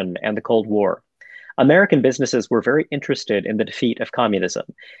competition and the Cold War? American businesses were very interested in the defeat of communism.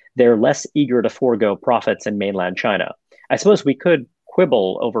 They're less eager to forego profits in mainland China. I suppose we could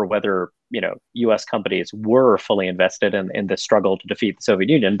quibble over whether, U.S. companies were fully invested in the struggle to defeat the Soviet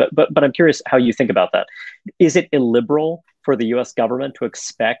Union, but I'm curious how you think about that. Is it illiberal for the U.S. government to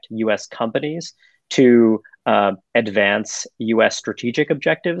expect U.S. companies to advance U.S. strategic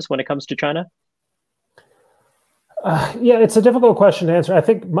objectives when it comes to China? Yeah, it's a difficult question to answer. I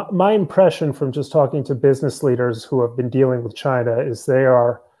think my impression from just talking to business leaders who have been dealing with China is they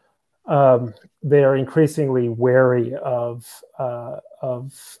are increasingly wary of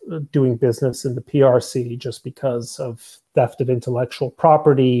doing business in the PRC just because of theft of intellectual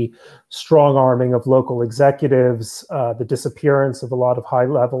property, strong arming of local executives, the disappearance of a lot of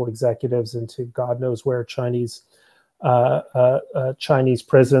high-level executives into God knows where Chinese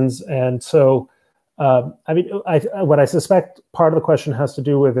prisons, and so. What I suspect part of the question has to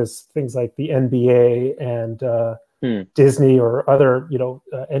do with is things like the NBA and Disney or other,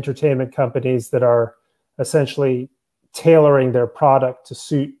 entertainment companies that are essentially tailoring their product to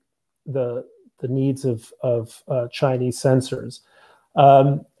suit the needs of Chinese censors.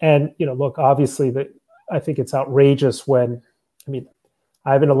 Look, obviously, I think it's outrageous when,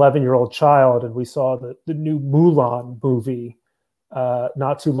 I have an 11-year-old child, and we saw the new Mulan movie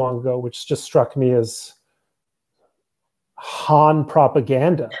not too long ago, which just struck me as Han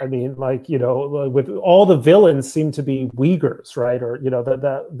propaganda. With all the villains seem to be Uyghurs, right? Or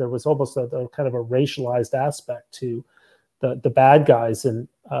that there was almost a kind of a racialized aspect to the bad guys in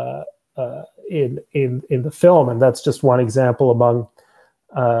the film, and that's just one example among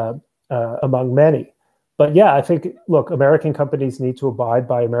many. But yeah, I think, look, American companies need to abide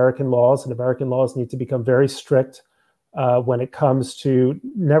by American laws, and American laws need to become very strict when it comes to,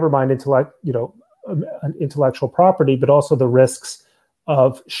 never mind intellectual property, but also the risks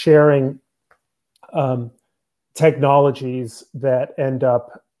of sharing technologies that end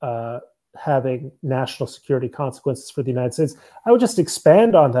up having national security consequences for the United States. I would just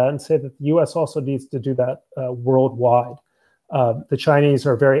expand on that and say that the U.S. also needs to do that worldwide. The Chinese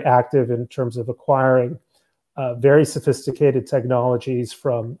are very active in terms of acquiring very sophisticated technologies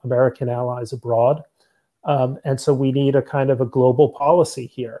from American allies abroad. And so we need a kind of a global policy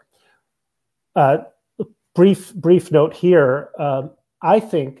here. brief note here. I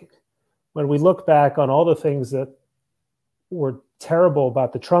think when we look back on all the things that were terrible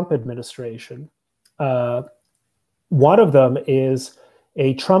about the Trump administration, one of them is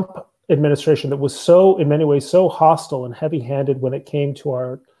a Trump administration that was so, in many ways, so hostile and heavy-handed when it came to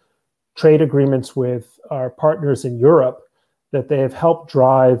our trade agreements with our partners in Europe, that they have helped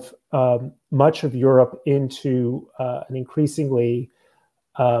drive much of Europe into an increasingly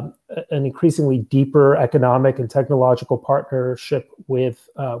deeper economic and technological partnership with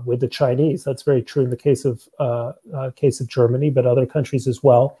the Chinese. That's very true in the case of Germany, but other countries as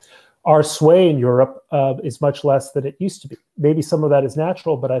well. Our sway in Europe is much less than it used to be. Maybe some of that is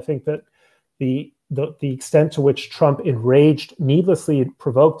natural, but I think that the extent to which Trump needlessly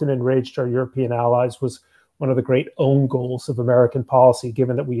provoked and enraged our European allies was one of the great own goals of American policy,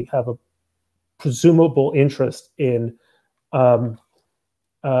 given that we have a presumable interest in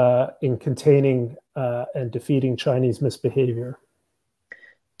containing and defeating Chinese misbehavior.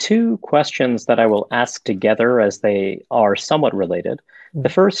 Two questions that I will ask together as they are somewhat related. The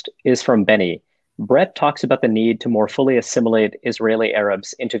first is from Benny. Bret talks about the need to more fully assimilate Israeli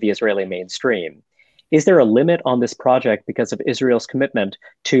Arabs into the Israeli mainstream. Is there a limit on this project because of Israel's commitment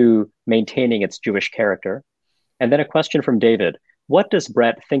to maintaining its Jewish character? And then a question from David. What does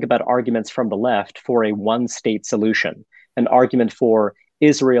Bret think about arguments from the left for a one-state solution, an argument for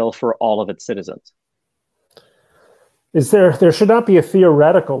Israel for all of its citizens? There should not be a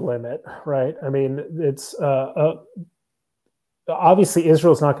theoretical limit, right? I mean, it's obviously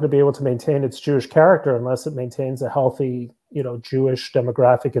Israel's not going to be able to maintain its Jewish character unless it maintains a healthy, Jewish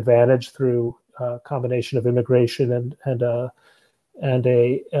demographic advantage through a combination of immigration and a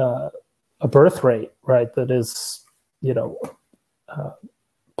birth rate, right? That is,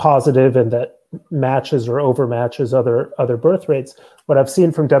 positive and that matches or overmatches other birth rates. What I've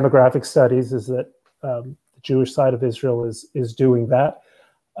seen from demographic studies is that the Jewish side of Israel is doing that.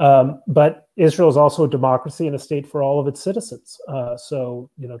 But Israel is also a democracy and a state for all of its citizens. So,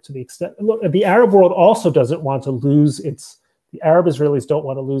 to the extent, look, the Arab world also doesn't want to lose the Arab Israelis don't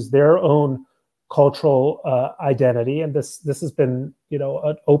want to lose their own cultural identity. And this has been,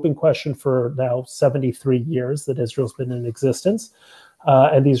 an open question for now 73 years that Israel's been in existence.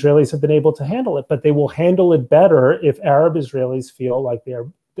 And the Israelis have been able to handle it, but they will handle it better if Arab Israelis feel like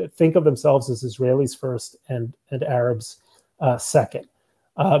think of themselves as Israelis first and Arabs second.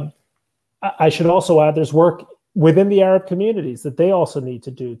 I should also add there's work within the Arab communities that they also need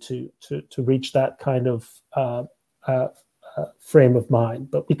to do to reach that kind of frame of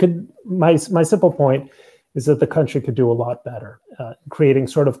mind. But my simple point is that the country could do a lot better, creating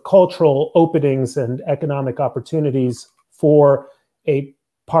sort of cultural openings and economic opportunities for a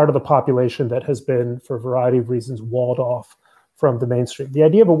part of the population that has been, for a variety of reasons, walled off from the mainstream. The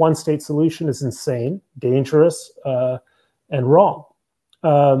idea of a one-state solution is insane, dangerous, and wrong.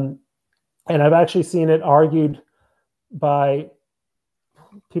 And I've actually seen it argued by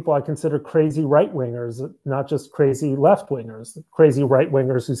people I consider crazy right-wingers, not just crazy left-wingers, crazy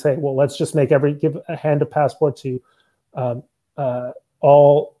right-wingers who say, well, let's just give a hand of passport to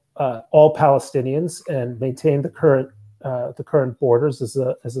all Palestinians and maintain the current borders as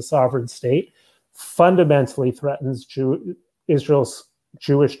a sovereign state, fundamentally threatens Israel's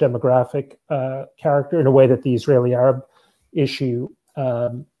Jewish demographic character in a way that the Israeli-Arab issue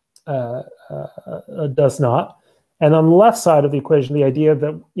does not. And on the left side of the equation, the idea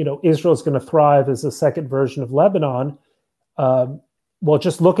that Israel is going to thrive as a second version of Lebanon. Well,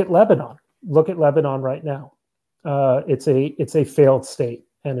 just look at Lebanon. Look at Lebanon right now. It's a failed state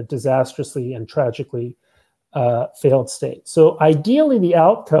and a disastrously and tragically failed state. So ideally, the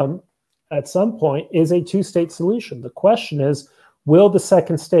outcome at some point is a two-state solution. The question is, will the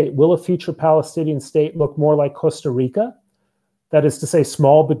second state, will a future Palestinian state look more like Costa Rica? That is to say,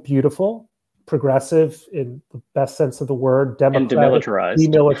 small but beautiful, progressive in the best sense of the word, democratic,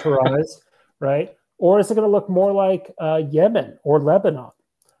 demilitarized, right? Or is it going to look more like Yemen or Lebanon?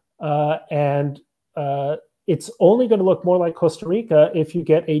 It's only going to look more like Costa Rica if you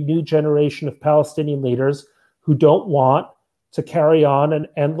get a new generation of Palestinian leaders who don't want to carry on an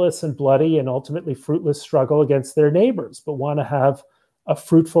endless and bloody and ultimately fruitless struggle against their neighbors, but want to have a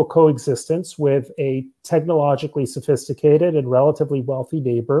fruitful coexistence with a technologically sophisticated and relatively wealthy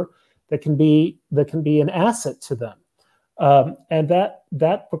neighbor that can be an asset to them. And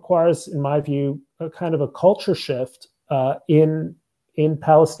that requires, in my view, a kind of a culture shift in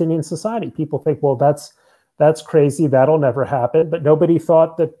Palestinian society. People think, well, that's crazy, that'll never happen. But nobody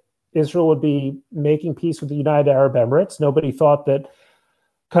thought that Israel would be making peace with the United Arab Emirates. Nobody thought that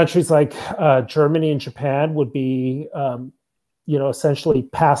countries like Germany and Japan would be essentially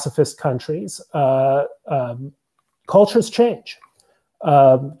pacifist countries, cultures change.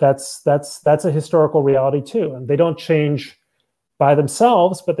 That's a historical reality too, and they don't change by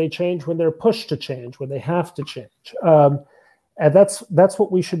themselves, but they change when they're pushed to change, when they have to change. And that's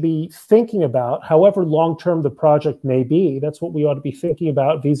what we should be thinking about, however long-term the project may be. That's what we ought to be thinking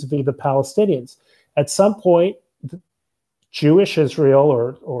about vis-a-vis the Palestinians. At some point, Jewish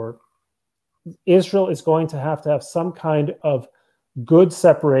Israel or Israel is going to have some kind of good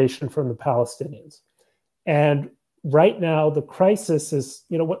separation from the Palestinians. And right now, the crisis is,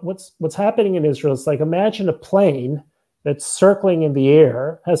 what's happening in Israel is like, imagine a plane that's circling in the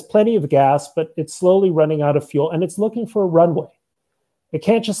air, has plenty of gas, but it's slowly running out of fuel, and it's looking for a runway. It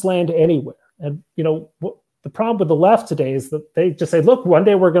can't just land anywhere. And, the problem with the left today is that they just say, look, one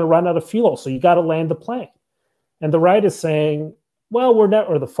day we're going to run out of fuel, so you got to land the plane. And the right is saying, well,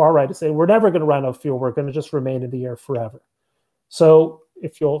 or the far right is saying, we're never going to run out of fuel. We're going to just remain in the air forever. So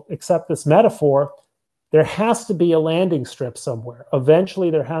if you'll accept this metaphor, there has to be a landing strip somewhere. Eventually,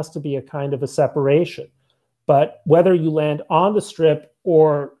 there has to be a kind of a separation. But whether you land on the strip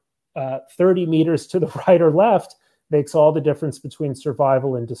or 30 meters to the right or left makes all the difference between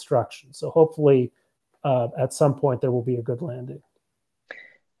survival and destruction. So hopefully, at some point, there will be a good landing.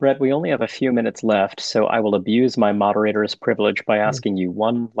 Bret, we only have a few minutes left, so I will abuse my moderator's privilege by asking you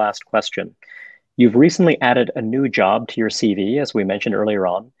one last question. You've recently added a new job to your CV, as we mentioned earlier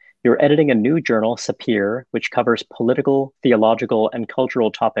on. You're editing a new journal, Sapir, which covers political, theological, and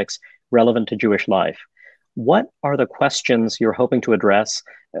cultural topics relevant to Jewish life. What are the questions you're hoping to address?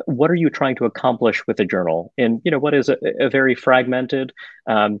 What are you trying to accomplish with the journal in, what is a very fragmented,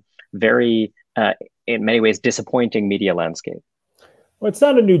 very, in many ways, disappointing media landscape? Well, it's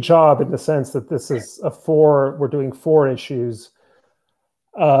not a new job in the sense that this is we're doing 4 issues.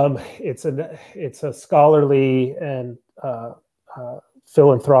 It's a scholarly and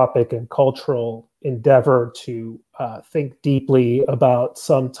philanthropic and cultural endeavor to think deeply about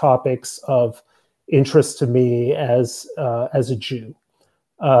some topics of interest to me as a Jew.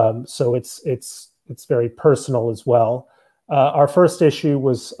 So it's very personal as well. Our first issue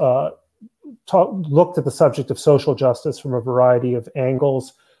was looked at the subject of social justice from a variety of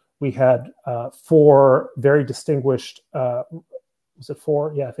angles. We had 4 very distinguished, was it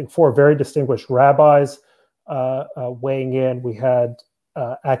 4? Yeah, I think 4 very distinguished rabbis weighing in. We had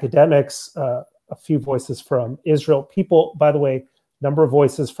academics, a few voices from Israel. People, by the way, number of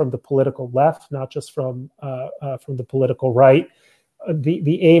voices from the political left, not just from the political right.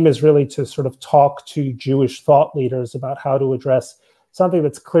 The aim is really to sort of talk to Jewish thought leaders about how to address something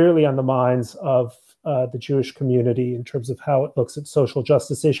that's clearly on the minds of the Jewish community in terms of how it looks at social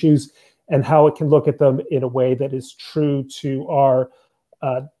justice issues and how it can look at them in a way that is true to our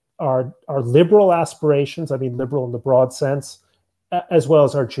liberal aspirations. I mean, liberal in the broad sense, as well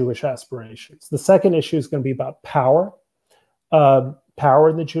as our Jewish aspirations. The second issue is going to be about power in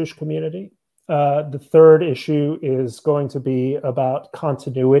the Jewish community. The third issue is going to be about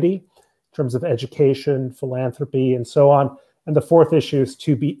continuity in terms of education, philanthropy, and so on. And the fourth issue is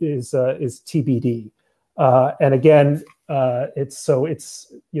TBD. And again, it's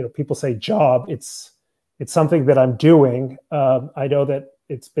people say job. It's something that I'm doing. I know that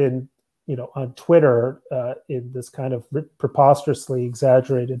it's been on Twitter in this kind of preposterously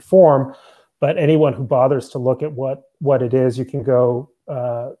exaggerated form. But anyone who bothers to look at what it is, you can go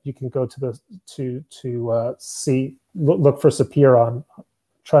to look for Sapir on.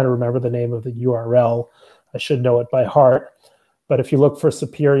 Trying to remember the name of the URL. I should know it by heart. But if you look for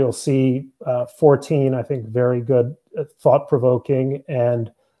Sapir, you'll see 14, I think, very good, thought-provoking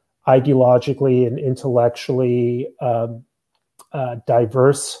and ideologically and intellectually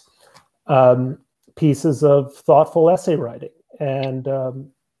diverse pieces of thoughtful essay writing. And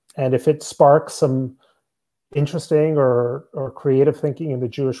if it sparks some interesting or creative thinking in the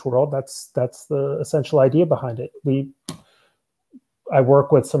Jewish world, that's the essential idea behind it. I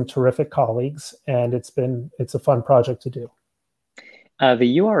work with some terrific colleagues, and it's a fun project to do.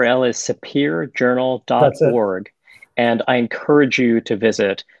 The URL is sapirjournal.org, and I encourage you to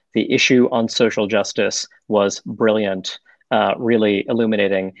visit. The issue on social justice was brilliant, really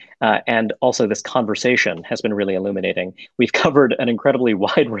illuminating, and also this conversation has been really illuminating. We've covered an incredibly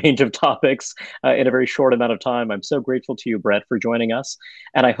wide range of topics in a very short amount of time. I'm so grateful to you, Bret, for joining us,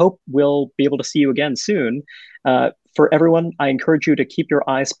 and I hope we'll be able to see you again soon. For everyone, I encourage you to keep your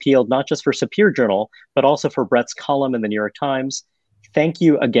eyes peeled, not just for Sapir Journal, but also for Bret's column in the New York Times. Thank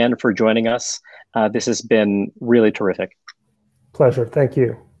you again for joining us. This has been really terrific. Pleasure. Thank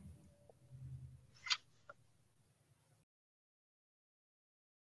you.